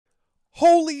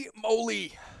Holy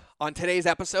moly! On today's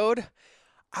episode,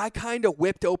 I kind of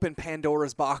whipped open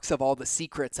Pandora's box of all the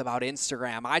secrets about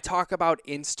Instagram. I talk about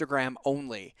Instagram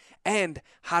only and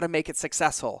how to make it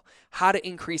successful, how to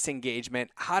increase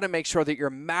engagement, how to make sure that you're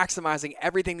maximizing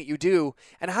everything that you do,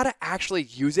 and how to actually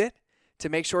use it to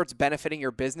make sure it's benefiting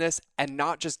your business and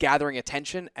not just gathering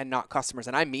attention and not customers.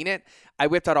 And I mean it. I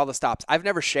whipped out all the stops. I've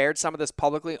never shared some of this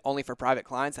publicly, only for private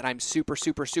clients, and I'm super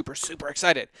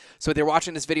excited. So if you're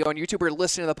watching this video on YouTube or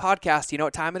listening to the podcast, you know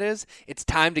what time it is? It's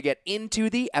time to get into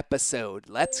the episode.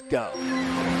 Let's go.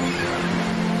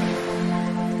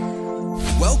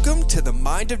 Welcome to the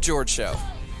Mind of George Show.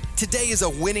 Today is a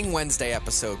Winning Wednesday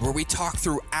episode where we talk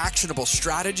through actionable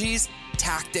strategies,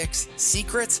 tactics,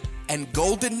 secrets, and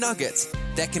golden nuggets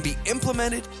that can be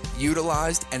implemented,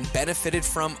 utilized, and benefited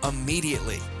from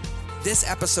immediately. This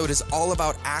episode is all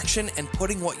about action and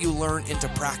putting what you learn into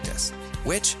practice,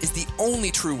 which is the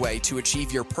only true way to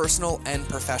achieve your personal and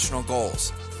professional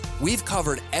goals. We've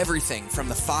covered everything from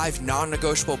the 5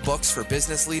 non-negotiable books for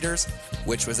business leaders,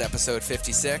 which was episode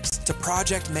 56, to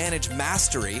Project Manage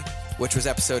Mastery, which was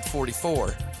episode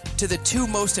 44, to the 2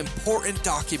 most important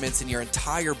documents in your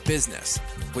entire business,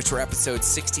 which were episodes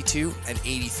 62 and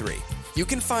 83. You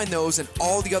can find those and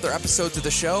all the other episodes of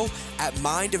the show at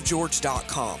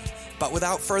mindofgeorge.com. But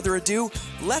without further ado,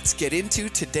 let's get into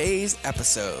today's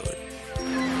episode.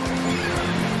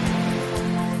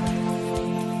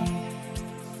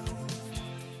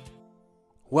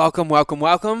 Welcome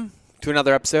to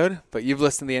another episode, but you've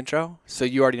listened to the intro, so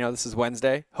you already know this is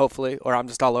Wednesday, hopefully, or I'm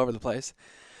just all over the place.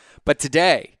 But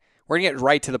today, we're going to get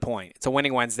right to the point. It's a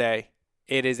Winning Wednesday.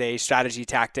 It is a strategy,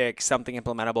 tactic, something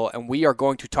implementable, and we are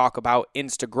going to talk about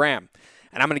Instagram.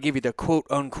 And I'm going to give you the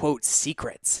quote-unquote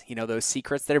secrets. You know, those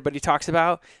secrets that everybody talks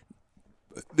about?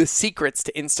 The secrets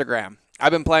to Instagram.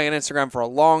 I've been playing Instagram for a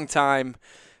long time,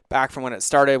 back from when it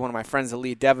started. One of my friends, the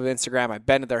lead dev of Instagram, I've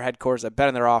been to their headquarters, I've been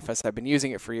in their office, I've been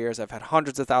using it for years. I've had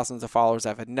hundreds of thousands of followers,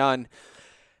 I've had none.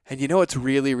 And you know what's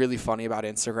really, really funny about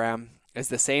Instagram? Is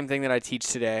the same thing that I teach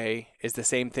today is the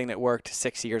same thing that worked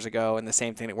 6 years ago and the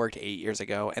same thing that worked 8 years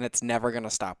ago, and it's never going to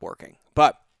stop working.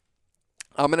 But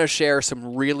I'm going to share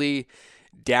some really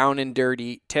down and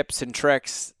dirty tips and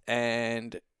tricks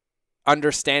and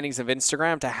understandings of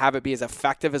Instagram to have it be as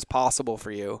effective as possible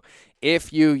for you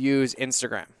if you use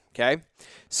Instagram. Okay,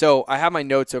 so I have my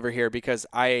notes over here because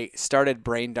I started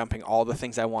brain dumping all the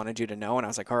things I wanted you to know, and I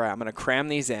was like, all right, I'm going to cram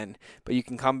these in, but you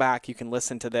can come back, you can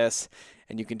listen to this,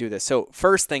 and you can do this. So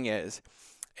first thing is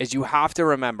you have to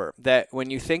remember that when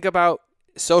you think about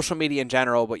social media in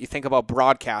general, but you think about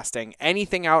broadcasting,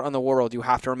 anything out in the world, you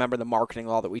have to remember the marketing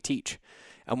law that we teach.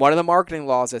 And one of the marketing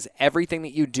laws is everything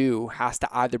that you do has to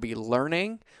either be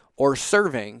learning or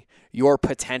serving your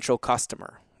potential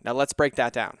customer. Now let's break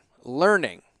that down.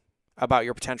 Learning about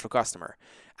your potential customer,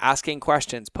 asking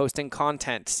questions, posting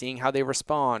content, seeing how they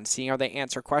respond, seeing how they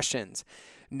answer questions,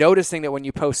 noticing that when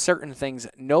you post certain things,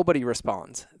 nobody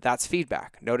responds. That's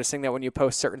feedback. Noticing that when you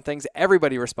post certain things,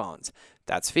 everybody responds.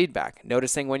 That's feedback.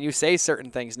 Noticing when you say certain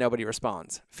things, nobody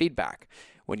responds. Feedback.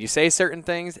 When you say certain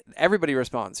things, everybody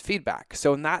responds. Feedback.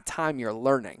 So in that time, you're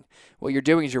learning. What you're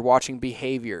doing is you're watching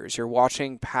behaviors, you're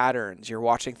watching patterns, you're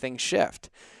watching things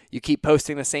shift. You keep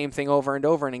posting the same thing over and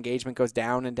over and engagement goes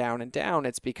down and down and down.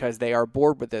 It's because they are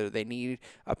bored with it. They need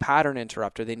a pattern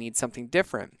interrupter. They need something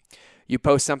different. You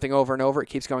post something over and over. It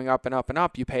keeps going up and up and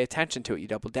up. You pay attention to it. You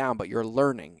double down, but you're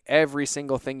learning. Every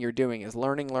single thing you're doing is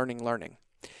learning.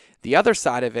 The other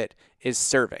side of it is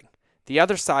serving.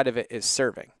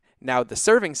 Now, the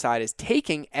serving side is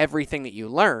taking everything that you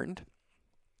learned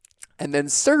and then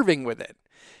serving with it.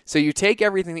 So you take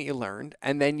everything that you learned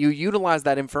and then you utilize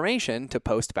that information to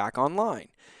post back online.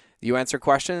 You answer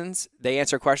questions, they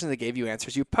answer questions, they gave you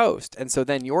answers, you post. And so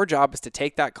then your job is to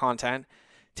take that content,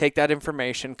 take that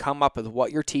information, come up with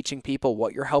what you're teaching people,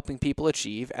 what you're helping people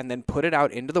achieve, and then put it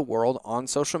out into the world on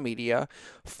social media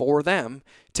for them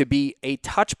to be a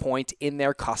touch point in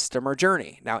their customer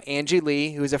journey. Now, Angie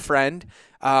Lee, who's a friend,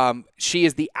 she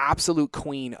is the absolute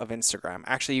queen of Instagram.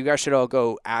 Actually, you guys should all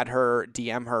go add her,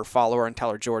 DM her, follow her, and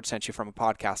tell her George sent you from a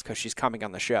podcast because she's coming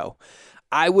on the show.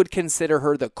 I would consider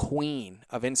her the queen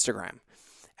of Instagram.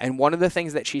 And one of the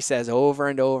things that she says over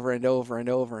and over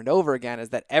again is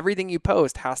that everything you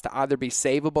post has to either be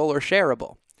savable or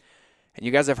shareable. And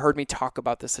you guys have heard me talk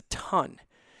about this a ton.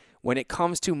 When it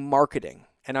comes to marketing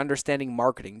and understanding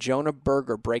marketing, Jonah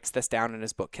Berger breaks this down in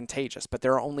his book, Contagious. But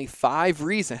there are only 5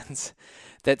 reasons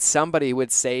that somebody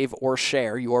would save or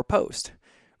share your post.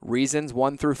 Reasons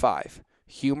 1 through 5.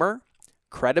 Humor,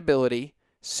 credibility,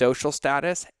 social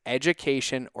status,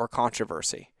 education, or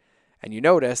controversy. And you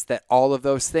notice that all of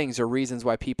those things are reasons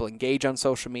why people engage on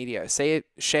social media,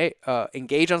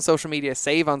 engage on social media,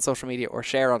 save on social media, or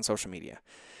share on social media.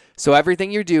 So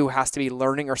everything you do has to be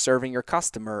learning or serving your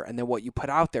customer, and then what you put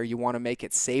out there, you want to make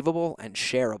it savable and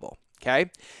shareable.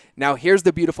 Okay. Now, here's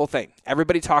the beautiful thing.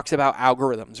 Everybody talks about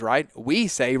algorithms, right? We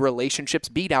say relationships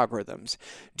beat algorithms.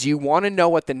 Do you want to know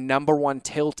what the number one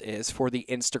tilt is for the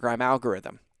Instagram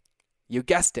algorithm? You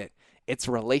guessed it. It's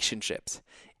relationships.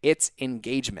 It's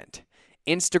engagement.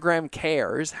 Instagram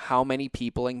cares how many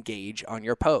people engage on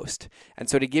your post. And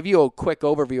so to give you a quick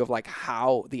overview of like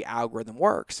how the algorithm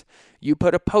works, you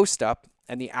put a post up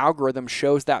and the algorithm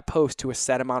shows that post to a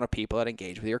set amount of people that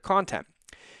engage with your content.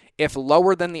 If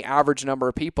lower than the average number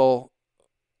of people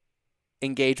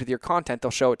engage with your content, they'll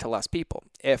show it to less people.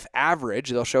 If average,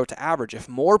 they'll show it to average. If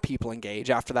more people engage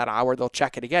after that hour, they'll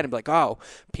check it again and be like, oh,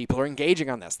 people are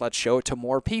engaging on this. Let's show it to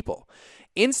more people.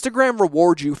 Instagram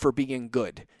rewards you for being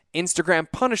good. Instagram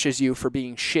punishes you for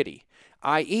being shitty.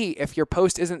 I.e., if your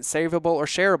post isn't savable or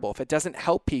shareable, if it doesn't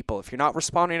help people, if you're not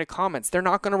responding to comments, they're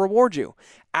not going to reward you.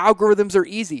 Algorithms are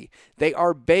easy. They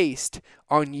are based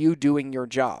on you doing your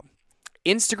job.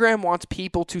 Instagram wants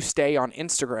people to stay on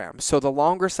Instagram. So the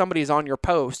longer somebody's on your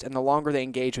post and the longer they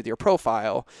engage with your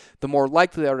profile, the more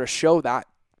likely they are to show that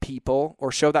people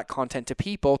or show that content to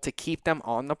people to keep them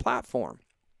on the platform.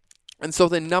 And so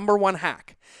the number one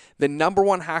hack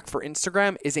for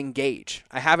Instagram is engage.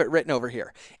 I have it written over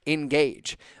here.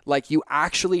 Engage. Like you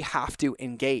actually have to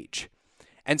engage.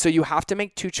 And so you have to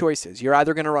make two choices. You're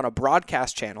either going to run a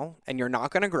broadcast channel and you're not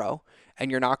going to grow and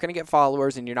you're not going to get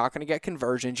followers and you're not going to get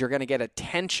conversions. You're going to get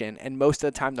attention, and most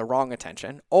of the time the wrong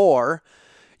attention. Or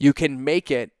you can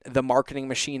make it the marketing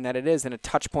machine that it is and a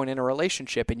touch point in a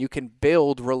relationship, and you can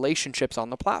build relationships on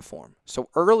the platform. So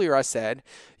earlier I said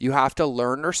you have to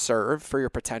learn or serve for your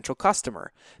potential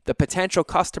customer. The potential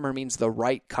customer means the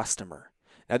right customer.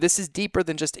 Now, this is deeper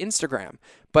than just Instagram,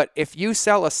 but if you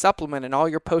sell a supplement and all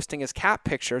you're posting is cat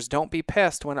pictures, don't be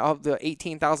pissed when of the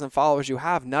 18,000 followers you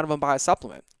have, none of them buy a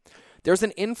supplement. There's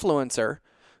an influencer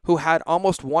who had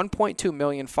almost 1.2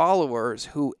 million followers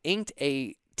who inked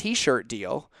a t-shirt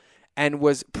deal and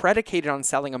was predicated on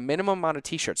selling a minimum amount of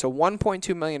t-shirts. So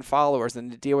 1.2 million followers,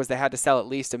 and the deal was they had to sell at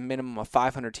least a minimum of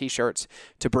 500 t-shirts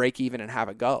to break even and have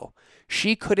it go.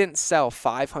 She couldn't sell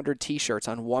 500 t-shirts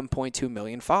on 1.2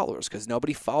 million followers because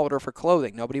nobody followed her for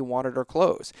clothing. Nobody wanted her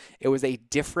clothes. It was a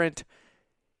different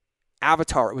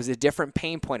avatar. It was a different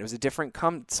pain point. It was a different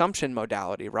consumption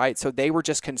modality, right? So they were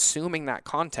just consuming that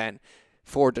content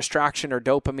for distraction or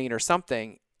dopamine or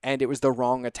something, and it was the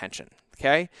wrong attention.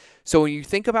 Okay. So when you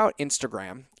think about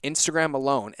Instagram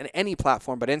alone, and any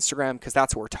platform, but Instagram, because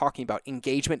that's what we're talking about,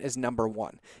 engagement is number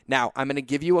one. Now, I'm going to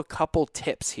give you a couple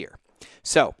tips here.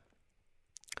 So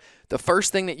the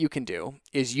first thing that you can do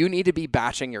is you need to be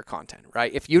batching your content,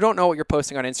 right? If you don't know what you're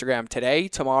posting on Instagram today,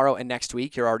 tomorrow, and next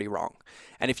week, you're already wrong.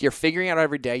 And if you're figuring out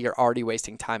every day, you're already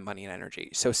wasting time, money, and energy.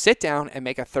 So sit down and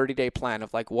make a 30-day plan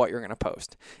of like what you're going to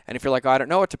post. And if you're like, oh, I don't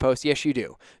know what to post, yes, you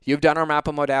do. You've done our map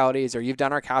of modalities, or you've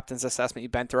done our captain's assessment.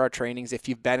 You've been through our trainings. If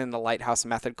you've been in the Lighthouse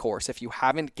Method course, if you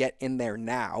haven't, get in there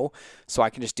now so I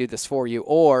can just do this for you.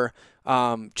 Or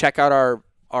check out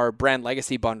our brand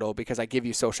legacy bundle because I give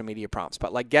you social media prompts.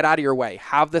 But like, get out of your way.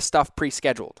 Have this stuff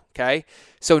pre-scheduled, okay?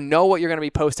 So know what you're going to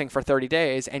be posting for 30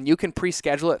 days, and you can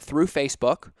pre-schedule it through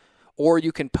Facebook, or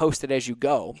you can post it as you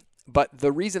go. But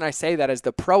the reason I say that is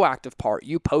the proactive part,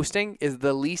 you posting, is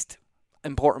the least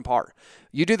important part.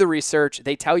 You do the research,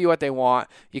 they tell you what they want,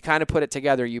 you kind of put it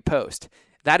together, you post.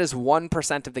 That is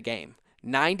 1% of the game.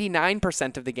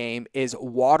 99% of the game is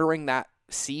watering that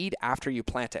seed after you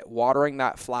plant it, watering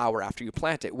that flower after you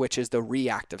plant it, which is the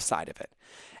reactive side of it.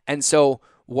 And so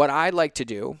what I like to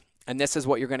do, and this is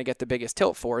what you're going to get the biggest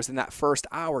tilt for, is in that first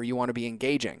hour, you want to be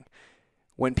engaging.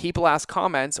 When people ask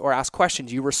comments or ask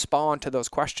questions, you respond to those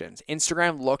questions.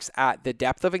 Instagram looks at the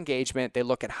depth of engagement. They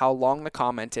look at how long the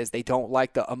comment is. They don't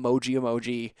like the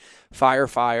emoji,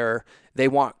 fire. They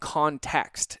want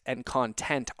context and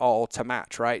content all to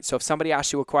match, right? So if somebody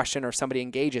asks you a question or somebody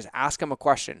engages, ask them a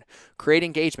question. Create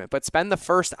engagement, but spend the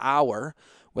first hour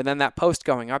within that post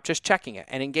going up, just checking it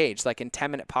and engage like in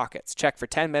 10-minute pockets. Check for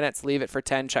 10 minutes, leave it for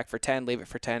 10, check for 10, leave it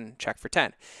for 10, check for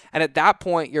 10. And at that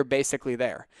point, you're basically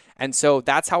there. And so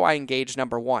that's how I engage,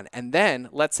 number one. And then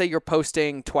let's say you're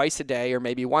posting twice a day or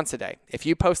maybe once a day. If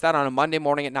you post that on a Monday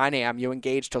morning at 9 a.m., you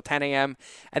engage till 10 a.m.,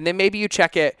 and then maybe you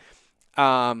check it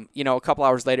a couple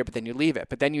hours later, but then you leave it.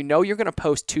 But then you know you're going to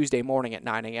post Tuesday morning at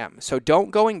 9 a.m. So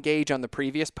don't go engage on the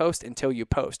previous post until you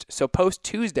post. So post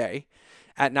Tuesday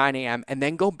at 9 a.m. and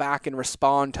then go back and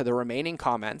respond to the remaining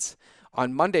comments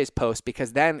on Monday's post,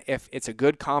 because then if it's a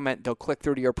good comment, they'll click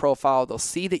through to your profile, they'll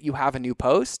see that you have a new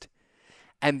post,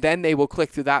 and then they will click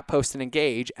through that post and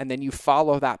engage, and then you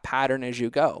follow that pattern as you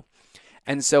go.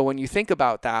 And so when you think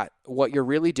about that, what you're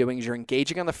really doing is you're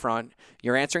engaging on the front,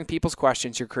 you're answering people's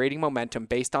questions, you're creating momentum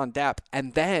based on depth,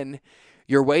 and then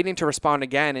you're waiting to respond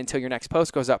again until your next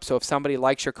post goes up. So if somebody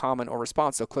likes your comment or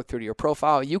response, they'll click through to your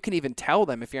profile. You can even tell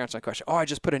them if you're answering a question, oh, I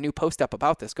just put a new post up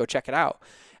about this. Go check it out.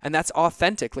 And that's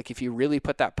authentic, like if you really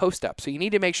put that post up. So you need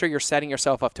to make sure you're setting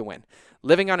yourself up to win.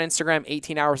 Living on Instagram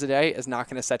 18 hours a day is not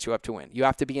going to set you up to win. You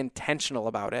have to be intentional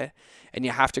about it, and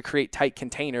you have to create tight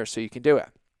containers so you can do it.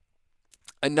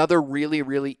 Another really,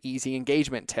 really easy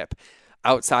engagement tip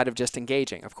outside of just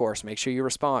engaging, of course, make sure you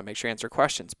respond, make sure you answer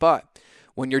questions. But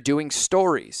when you're doing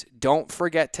stories, don't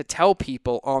forget to tell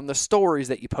people on the stories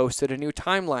that you posted a new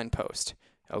timeline post,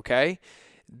 okay?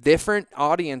 Different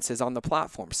audiences on the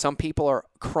platform. Some people are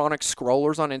chronic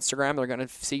scrollers on Instagram. They're going to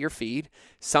see your feed.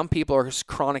 Some people are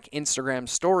chronic Instagram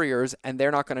storyers, and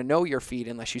they're not going to know your feed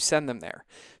unless you send them there.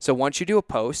 So once you do a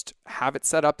post, have it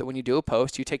set up that when you do a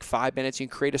post, you take 5 minutes, you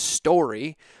create a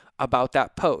story about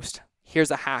that post.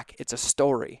 Here's a hack. It's a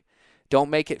story. Don't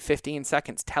make it 15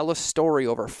 seconds. Tell a story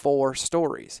over 4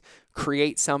 stories.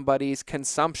 Create somebody's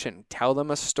consumption. Tell them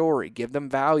a story. Give them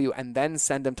value, and then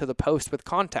send them to the post with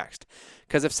context.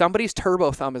 Because if somebody's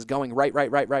turbo thumb is going right,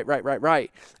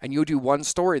 and you do one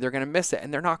story, they're going to miss it,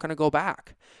 and they're not going to go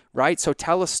back, right? So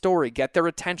tell a story. Get their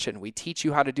attention. We teach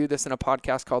you how to do this in a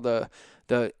podcast called the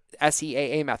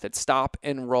SEAA method. Stop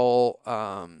and roll,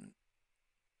 and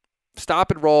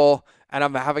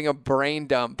I'm having a brain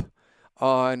dump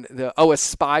on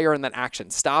aspire and then action.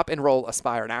 Stop, enroll,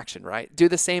 aspire, and action, right? Do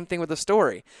the same thing with a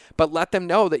story, but let them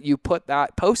know that you put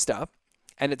that post up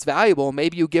and it's valuable.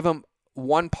 Maybe you give them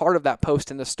one part of that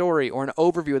post in the story or an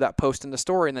overview of that post in the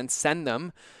story and then send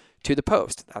them to the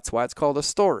post. That's why it's called a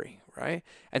story, right?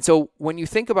 And so when you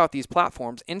think about these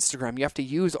platforms, Instagram, you have to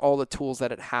use all the tools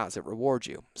that it has. It rewards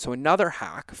you. So another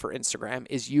hack for Instagram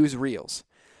is use Reels.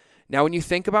 Now, when you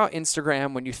think about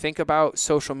Instagram, when you think about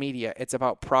social media, it's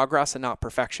about progress and not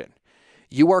perfection.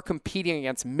 You are competing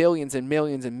against millions and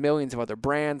millions and millions of other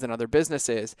brands and other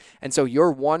businesses. And so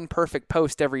your one perfect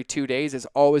post every 2 days is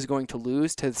always going to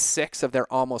lose to 6 of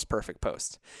their almost perfect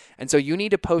posts. And so you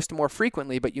need to post more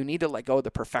frequently, but you need to let go of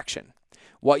the perfection.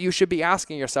 What you should be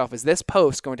asking yourself is this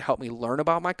post going to help me learn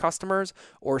about my customers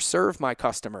or serve my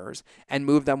customers and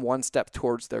move them one step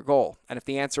towards their goal? And if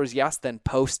the answer is yes, then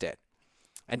post it.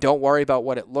 And don't worry about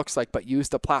what it looks like, but use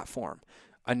the platform.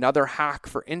 Another hack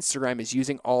for Instagram is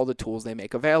using all the tools they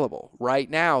make available. Right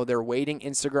now, they're weighting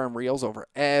Instagram Reels over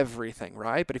everything,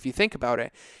 right? But if you think about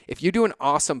it, if you do an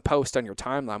awesome post on your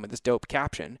timeline with this dope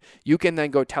caption, you can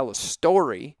then go tell a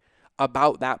story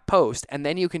about that post, and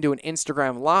then you can do an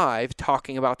Instagram live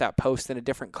talking about that post in a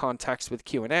different context with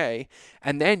Q&A,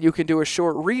 and then you can do a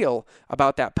short reel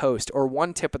about that post or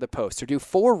one tip of the post, or do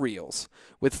 4 reels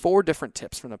with 4 different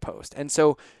tips from the post. And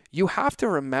so you have to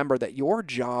remember that your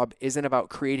job isn't about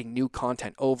creating new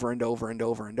content over and over and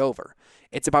over and over.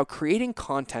 It's about creating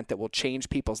content that will change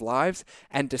people's lives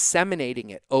and disseminating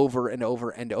it over and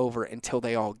over and over until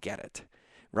they all get it.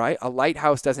 Right? A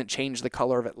lighthouse doesn't change the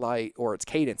color of its light or its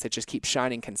cadence. It just keeps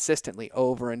shining consistently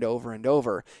over and over and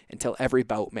over until every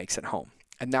boat makes it home.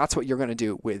 And that's what you're going to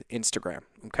do with Instagram,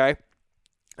 okay?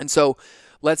 And so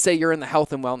let's say you're in the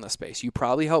health and wellness space. You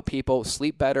probably help people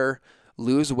sleep better,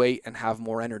 lose weight, and have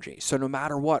more energy. So no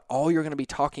matter what, all you're going to be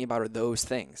talking about are those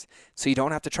things. So you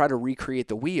don't have to try to recreate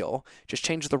the wheel. Just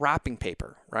change the wrapping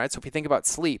paper, right? So if you think about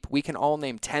sleep, we can all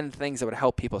name 10 things that would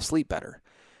help people sleep better.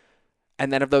 And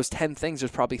then of those 10 things,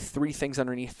 there's probably 3 things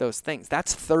underneath those things.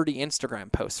 That's 30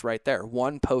 Instagram posts right there,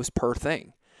 1 post per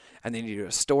thing. And then you do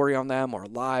a story on them or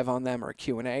live on them or a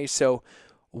Q&A. So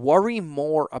worry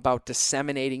more about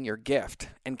disseminating your gift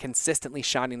and consistently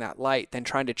shining that light than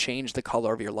trying to change the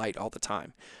color of your light all the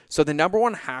time. So the number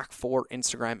one hack for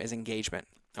Instagram is engagement.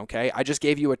 Okay, I just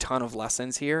gave you a ton of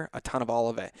lessons here, a ton of all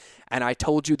of it. And I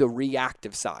told you the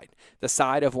reactive side, the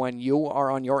side of when you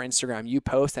are on your Instagram, you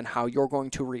post and how you're going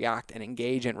to react and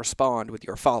engage and respond with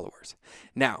your followers.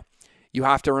 Now, you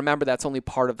have to remember that's only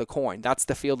part of the coin. That's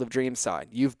the Field of Dreams side.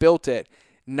 You've built it.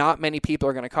 Not many people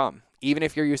are going to come. Even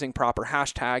if you're using proper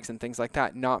hashtags and things like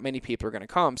that, not many people are going to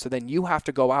come. So then you have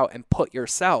to go out and put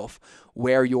yourself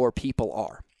where your people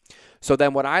are. So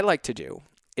then what I like to do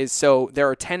is so there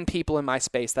are 10 people in my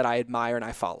space that I admire and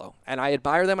I follow. And I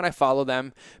admire them and I follow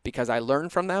them because I learn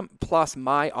from them. Plus,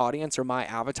 my audience or my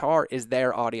avatar is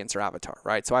their audience or avatar,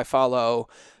 right? So I follow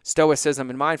stoicism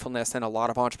and mindfulness, and a lot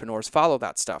of entrepreneurs follow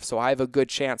that stuff. So I have a good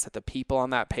chance that the people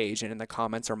on that page and in the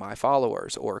comments are my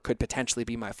followers, or could potentially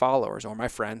be my followers or my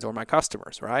friends or my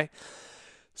customers, right?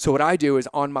 So what I do is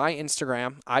on my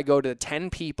Instagram, I go to the 10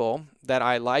 people that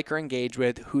I like or engage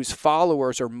with whose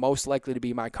followers are most likely to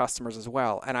be my customers as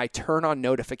well. And I turn on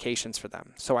notifications for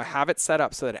them. So I have it set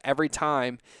up so that every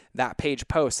time that page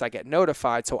posts, I get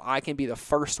notified so I can be the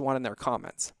first one in their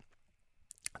comments.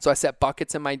 So I set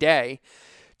buckets in my day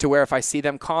to where if I see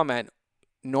them comment,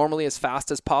 normally as fast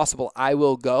as possible, I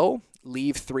will go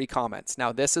leave 3 comments.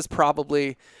 Now, this is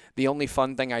probably the only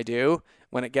fun thing I do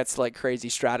when it gets to like crazy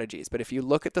strategies. But if you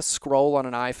look at the scroll on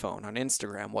an iPhone, on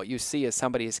Instagram, what you see is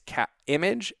somebody's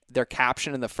image, their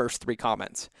caption in the first 3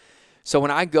 comments. So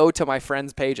when I go to my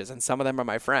friends' pages, and some of them are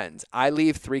my friends, I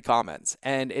leave 3 comments.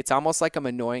 And it's almost like I'm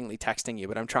annoyingly texting you,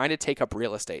 but I'm trying to take up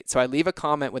real estate. So I leave a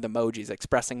comment with emojis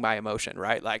expressing my emotion,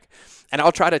 right? And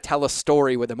I'll try to tell a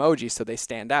story with emojis so they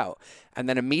stand out. And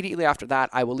then immediately after that,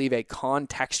 I will leave a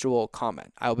contextual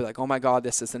comment. I'll be like, oh my God,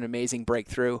 this is an amazing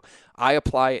breakthrough. I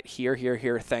apply it here, here,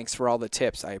 here. Thanks for all the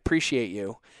tips. I appreciate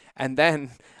you. And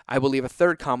then I will leave a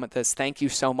third comment that says, thank you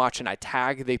so much. And I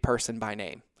tag the person by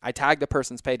name. I tag the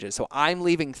person's pages. So I'm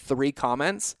leaving 3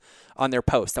 comments on their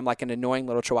post. I'm like an annoying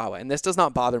little chihuahua. And this does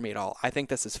not bother me at all. I think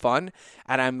this is fun.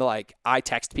 And I'm like, I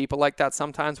text people like that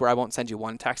sometimes where I won't send you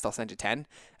 1 text, I'll send you 10.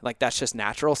 Like that's just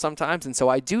natural sometimes. And so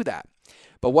I do that.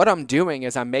 But what I'm doing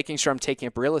is I'm making sure I'm taking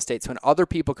up real estate. So when other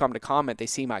people come to comment, they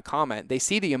see my comment, they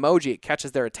see the emoji, it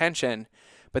catches their attention.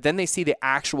 But then they see the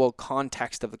actual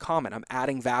context of the comment. I'm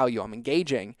adding value. I'm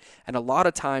engaging. And a lot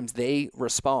of times they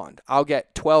respond. I'll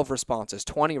get 12 responses,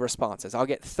 20 responses. I'll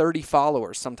get 30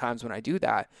 followers sometimes when I do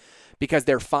that because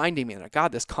they're finding me. And like,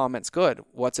 God, this comment's good.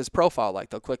 What's his profile like?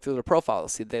 They'll click through the profile. They'll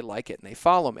see they like it and they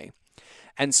follow me.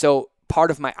 And so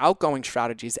part of my outgoing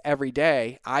strategies every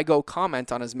day, I go comment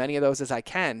on as many of those as I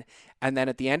can. And then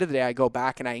at the end of the day, I go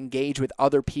back and I engage with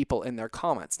other people in their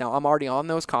comments. Now, I'm already on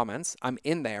those comments. I'm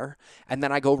in there. And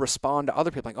then I go respond to other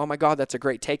people like, oh my God, that's a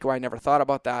great takeaway. I never thought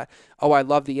about that. Oh, I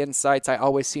love the insights. I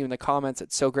always see you in the comments.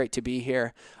 It's so great to be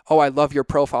here. Oh, I love your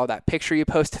profile. That picture you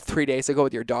posted 3 days ago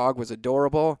with your dog was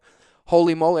adorable.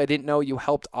 Holy moly, I didn't know you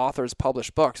helped authors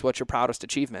publish books. What's your proudest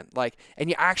achievement? And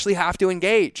you actually have to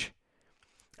engage.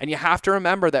 And you have to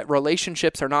remember that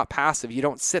relationships are not passive. You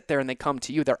don't sit there and they come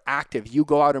to you. They're active. You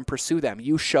go out and pursue them.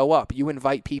 You show up. You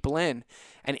invite people in.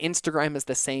 And Instagram is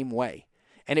the same way.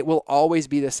 And it will always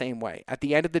be the same way. At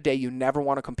the end of the day, you never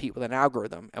want to compete with an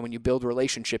algorithm. And when you build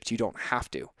relationships, you don't have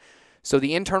to. So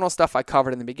the internal stuff I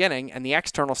covered in the beginning and the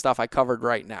external stuff I covered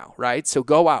right now, right? So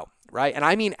go out, right? And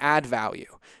I mean add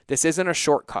value. This isn't a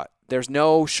shortcut. There's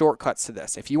no shortcuts to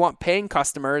this. If you want paying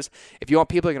customers, if you want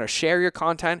people who are going to share your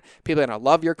content, people are going to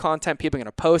love your content, people are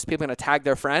going to post, people are going to tag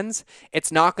their friends,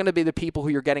 it's not going to be the people who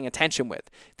you're getting attention with.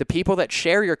 The people that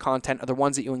share your content are the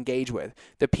ones that you engage with.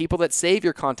 The people that save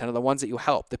your content are the ones that you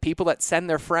help. The people that send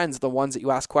their friends are the ones that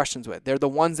you ask questions with. They're the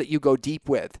ones that you go deep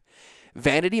with.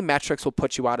 Vanity metrics will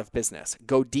put you out of business.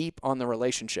 Go deep on the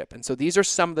relationship. And so these are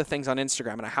some of the things on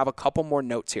Instagram, and I have a couple more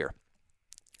notes here.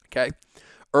 Okay.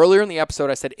 Earlier in the episode,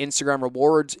 I said Instagram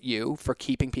rewards you for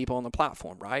keeping people on the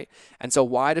platform, right? And so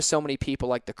why do so many people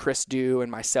like the Chris Do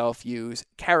and myself use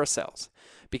carousels?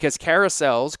 Because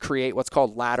carousels create what's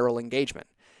called lateral engagement.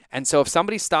 And so if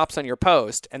somebody stops on your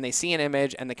post and they see an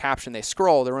image and the caption, they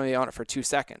scroll, they're only on it for 2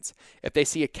 seconds. If they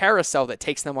see a carousel that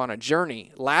takes them on a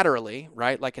journey laterally,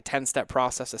 right, like a 10-step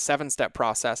process, a 7-step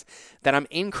process, then I'm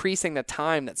increasing the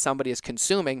time that somebody is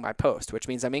consuming my post, which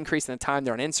means I'm increasing the time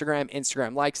they're on Instagram.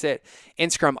 Instagram likes it.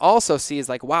 Instagram also sees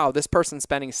like, wow, this person's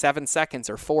spending 7 seconds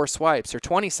or 4 swipes or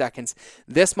 20 seconds.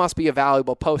 This must be a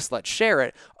valuable post. Let's share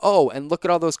it. Oh, and look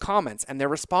at all those comments. And they're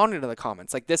responding to the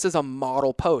comments. Like this is a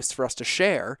model post for us to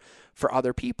share for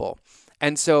other people.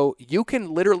 And so you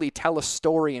can literally tell a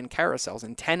story in carousels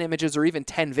in 10 images or even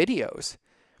 10 videos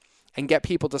and get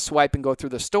people to swipe and go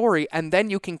through the story. And then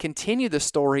you can continue the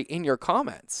story in your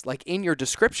comments, like in your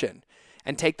description,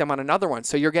 and take them on another one.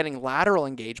 So you're getting lateral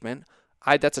engagement.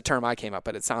 That's a term I came up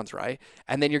with, it sounds right.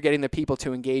 And then you're getting the people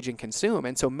to engage and consume.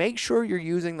 And so make sure you're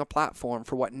using the platform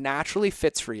for what naturally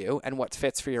fits for you and what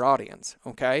fits for your audience.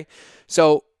 Okay.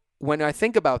 So when I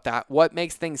think about that, what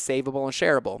makes things savable and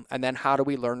shareable? And then how do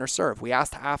we learn or serve? We have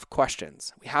to ask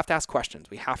questions. We have to ask questions.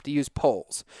 We have to use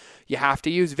polls. You have to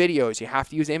use videos. You have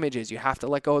to use images. You have to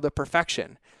let go of the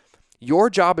perfection. Your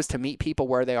job is to meet people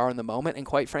where they are in the moment. And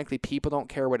quite frankly, people don't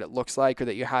care what it looks like or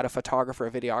that you had a photographer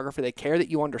or videographer. They care that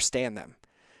you understand them.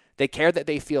 They care that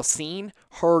they feel seen,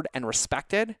 heard, and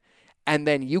respected. And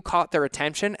then you caught their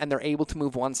attention and they're able to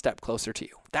move one step closer to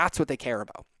you. That's what they care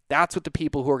about. That's what the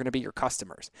people who are going to be your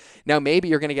customers. Now, maybe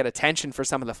you're going to get attention for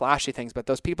some of the flashy things, but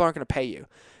those people aren't going to pay you.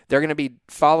 They're going to be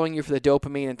following you for the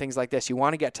dopamine and things like this. You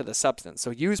want to get to the substance.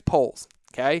 So use polls,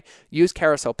 okay? Use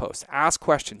carousel posts, ask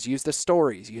questions, use the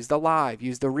stories, use the live,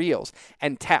 use the reels,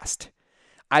 and test.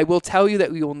 I will tell you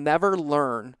that you will never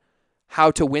learn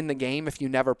how to win the game if you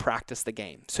never practice the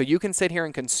game. So you can sit here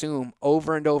and consume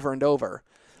over and over and over,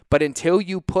 but until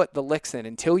you put the licks in,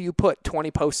 until you put 20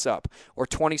 posts up or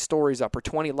 20 stories up or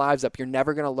 20 lives up, you're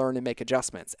never going to learn and make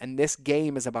adjustments. And this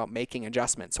game is about making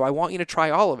adjustments. So I want you to try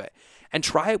all of it and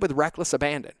try it with reckless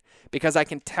abandon, because I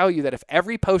can tell you that if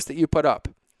every post that you put up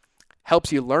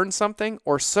helps you learn something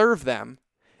or serve them,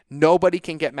 nobody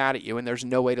can get mad at you and there's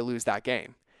no way to lose that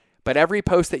game. But every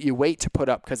post that you wait to put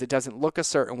up because it doesn't look a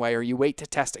certain way, or you wait to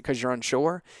test it because you're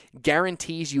unsure,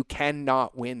 guarantees you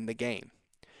cannot win the game.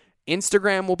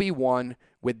 Instagram will be won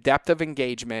with depth of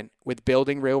engagement, with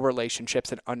building real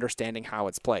relationships and understanding how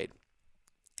it's played.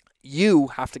 You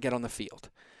have to get on the field.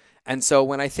 And so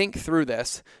when I think through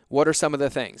this, what are some of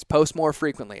the things? Post more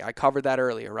frequently. I covered that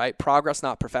earlier, right? Progress,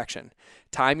 not perfection.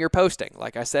 Time your posting.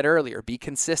 Like I said earlier, be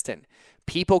consistent.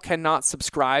 People cannot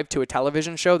subscribe to a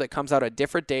television show that comes out at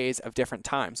different days of different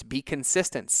times. Be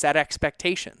consistent. Set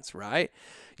expectations, right?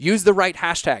 Use the right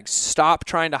hashtags. Stop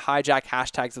trying to hijack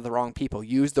hashtags of the wrong people.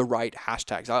 Use the right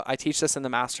hashtags. I teach this in the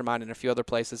mastermind and a few other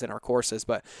places in our courses,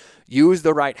 but use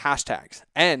the right hashtags.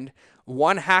 And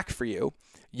one hack for you,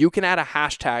 you can add a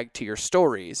hashtag to your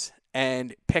stories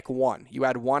and pick one. You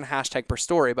add one hashtag per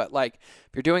story, but like if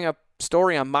you're doing a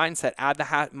story on mindset, add the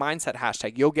mindset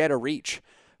hashtag. You'll get a reach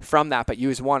from that, but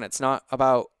use one. It's not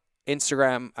about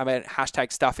Instagram,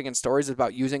 hashtag stuffing in stories. Is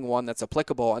about using one that's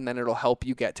applicable, and then it'll help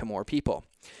you get to more people.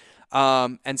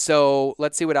 And so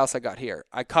let's see what else I got here.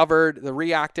 I covered the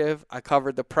reactive. I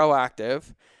covered the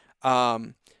proactive.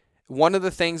 One of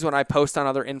the things when I post on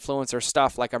other influencer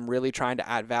stuff, like I'm really trying to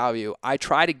add value, I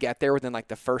try to get there within like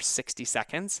the first 60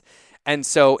 seconds. And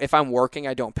so if I'm working,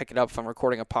 I don't pick it up. If I'm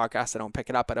recording a podcast, I don't pick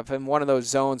it up. But if I'm in one of those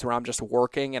zones where I'm just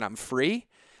working and I'm free,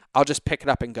 I'll just pick it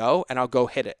up and go, and I'll go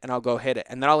hit it, and I'll go hit it.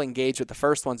 And then I'll engage with the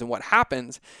first ones. And what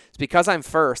happens is because I'm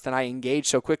first and I engage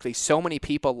so quickly, so many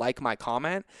people like my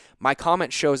comment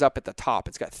shows up at the top.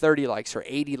 It's got 30 likes or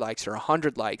 80 likes or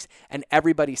 100 likes, and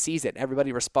everybody sees it.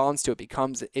 Everybody responds to it.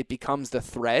 It becomes the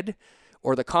thread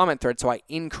or the comment thread, so I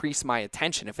increase my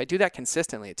attention. If I do that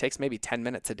consistently, it takes maybe 10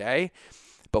 minutes a day.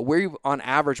 But on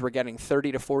average, we're getting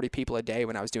 30 to 40 people a day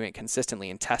when I was doing it consistently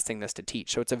and testing this to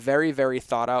teach. So it's a very, very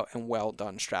thought out and well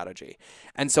done strategy.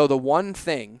 And so the one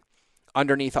thing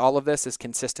underneath all of this is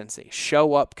consistency.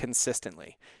 Show up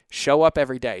consistently. Show up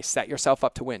every day. Set yourself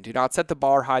up to win. Do not set the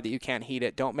bar high that you can't heat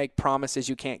it. Don't make promises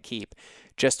you can't keep.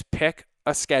 Just pick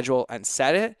a schedule and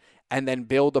set it, and then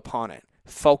build upon it.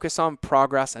 Focus on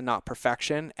progress and not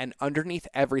perfection. And underneath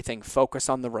everything, focus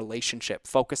on the relationship.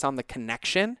 Focus on the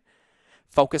connection.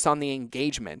 Focus on the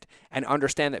engagement, and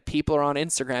understand that people are on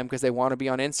Instagram because they want to be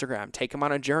on Instagram. Take them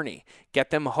on a journey. Get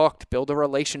them hooked. Build a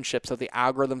relationship so the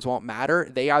algorithms won't matter.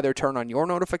 They either turn on your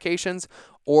notifications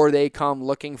or they come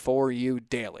looking for you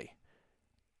daily.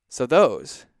 So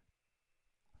those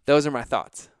are my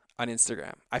thoughts on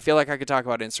Instagram. I feel like I could talk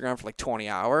about Instagram for like 20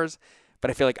 hours, but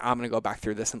I feel like I'm going to go back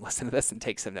through this and listen to this and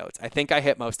take some notes. I think I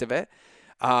hit most of it.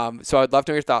 So I'd love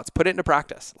to know your thoughts. Put it into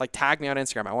practice. Like tag me on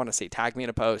Instagram. I want to see. Tag me in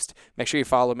a post. Make sure you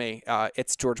follow me.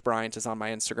 It's George Bryant is on my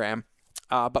Instagram.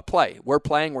 But play. We're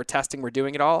playing. We're testing. We're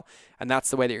doing it all. And that's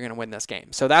the way that you're going to win this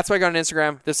game. So that's why I got on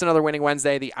Instagram. This is another Winning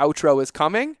Wednesday. The outro is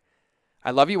coming.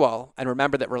 I love you all. And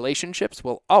remember that relationships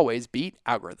will always beat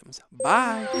algorithms.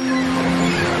 Bye.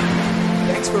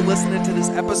 Thanks for listening to this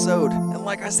episode. And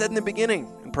like I said in the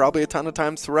beginning, and probably a ton of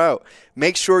times throughout,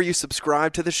 make sure you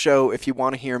subscribe to the show if you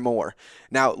want to hear more.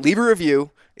 Now, leave a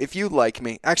review if you like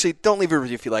me. Actually, don't leave a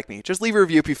review if you like me. Just leave a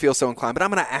review if you feel so inclined. But I'm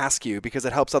going to ask you because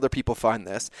it helps other people find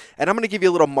this. And I'm going to give you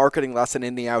a little marketing lesson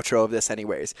in the outro of this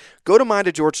anyways. Go to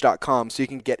mindofgeorge.com so you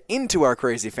can get into our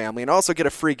crazy family and also get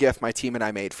a free gift my team and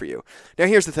I made for you. Now,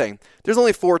 here's the thing. There's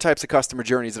only 4 types of customer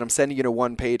journeys, and I'm sending you to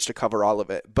one page to cover all of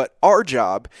it. But our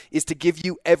job is to give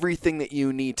you everything that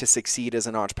you need to succeed as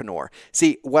an entrepreneur.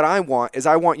 See, what I want is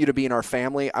I want you to be in our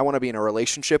family. I want to be in a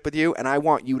relationship with you, and I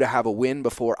want you to have a win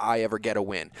before I ever get a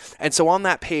win. And so on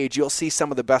that page, you'll see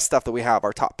some of the best stuff that we have,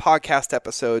 our top podcast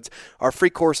episodes, our free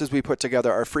courses we put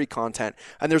together, our free content.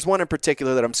 And there's one in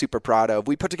particular that I'm super proud of.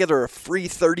 We put together a free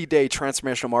 30-day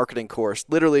transformational marketing course.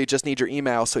 Literally just need your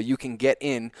email so you can get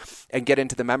in and get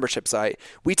into the membership site.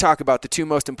 We talk about the two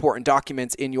most important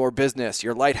documents in your business,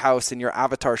 your lighthouse and your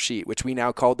avatar sheet, which we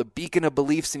now call the beacon of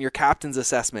beliefs in your captain's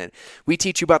assessment. We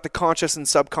teach you about the conscious and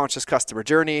subconscious customer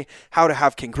journey, how to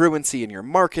have congruency in your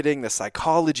marketing, the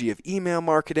psychology of email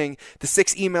marketing, the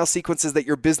 6 email sequences that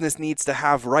your business needs to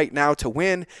have right now to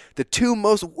win, the 2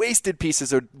 most wasted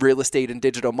pieces of real estate and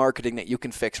digital marketing that you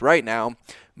can fix right now,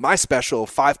 my special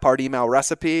 5-part email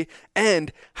recipe,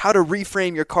 and how to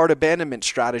reframe your cart abandonment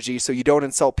strategy so you don't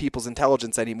insult people's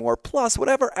intelligence anymore, plus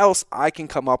whatever else I can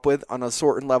come up with on a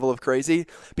certain level of crazy,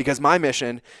 because my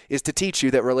mission is to teach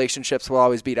you that relationships will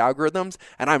always beat algorithms,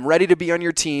 and I'm ready to be on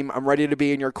your team, I'm ready to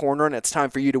be in your corner, and it's time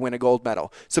for you to win a gold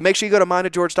medal. So make sure you go to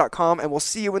mindofgeorge.com, and we'll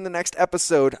see you in the next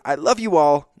episode. I love you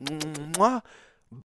all. Mwah.